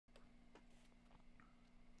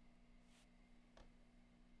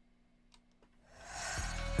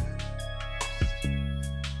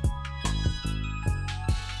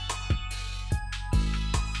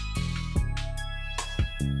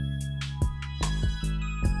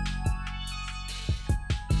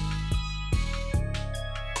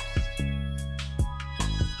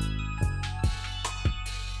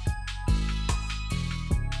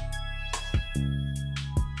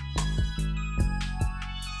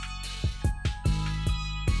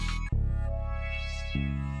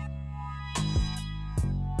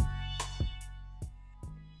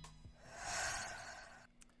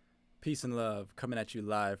Peace and love, coming at you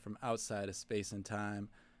live from outside of space and time.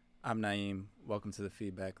 I'm Naeem. Welcome to the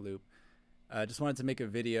feedback loop. I just wanted to make a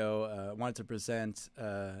video. Wanted to present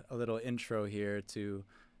a little intro here to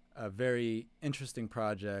a very interesting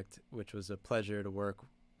project, which was a pleasure to work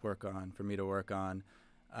on, for me to work on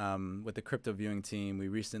with the CryptoViewing team. We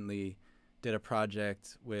recently did a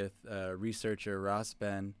project with researcher Ras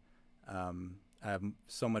Ben. I have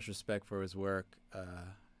so much respect for his work.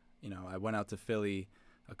 I went out to Philly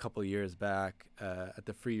a couple years back at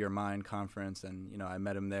the Free Your Mind conference, and I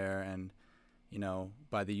met him there, and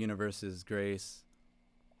by the universe's grace,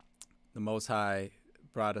 the Most High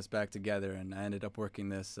brought us back together, and I ended up working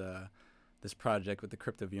this this project with the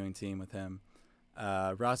CryptoViewing team with him.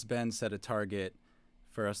 Ras Ben set a target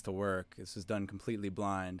for us to work. This was done completely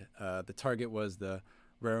blind. The target was the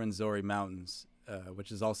Rwenzori Mountains,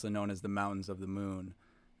 which is also known as the Mountains of the Moon.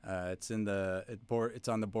 It's on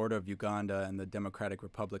the border of Uganda and the Democratic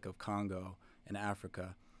Republic of Congo in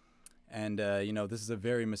Africa. And, this is a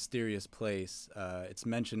very mysterious place. It's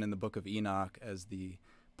mentioned in the Book of Enoch as the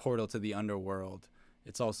portal to the underworld.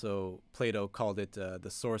 It's also, Plato called it the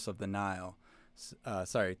source of the Nile.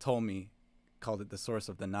 Ptolemy called it the source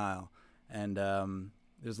of the Nile. And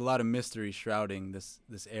there's a lot of mystery shrouding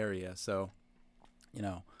this area. So,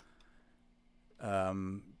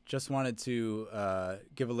 just wanted to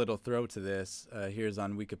give a little throw to this. Here's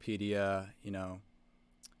on Wikipedia.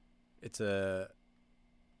 It's a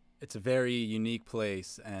very unique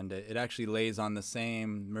place, and it actually lays on the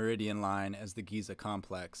same meridian line as the Giza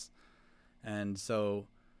complex. And so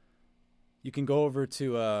you can go over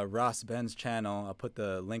to Ras Ben's channel. I'll put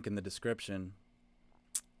the link in the description.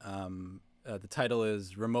 The title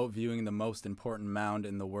is Remote Viewing the Most Important Mound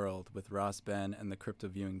in the World with Ras Ben and the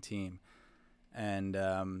CryptoViewing team. And,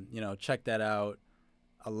 check that out.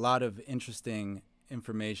 A lot of interesting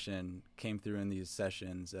information came through in these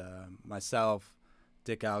sessions. Myself,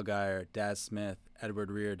 Dick Algier, Daz Smith, Edward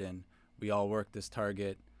Reardon, we all worked this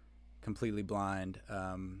target completely blind.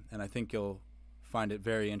 And I think you'll find it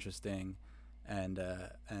very interesting and to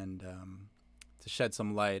shed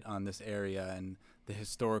some light on this area and the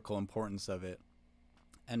historical importance of it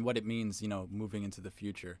and what it means, moving into the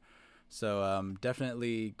future. So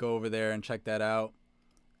definitely go over there and check that out.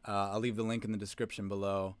 I'll leave the link in the description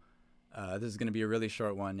below. This is going to be a really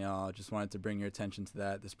short one, y'all. I just wanted to bring your attention to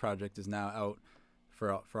that. This project is now out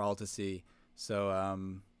for all to see. So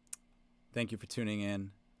thank you for tuning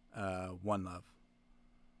in. One love.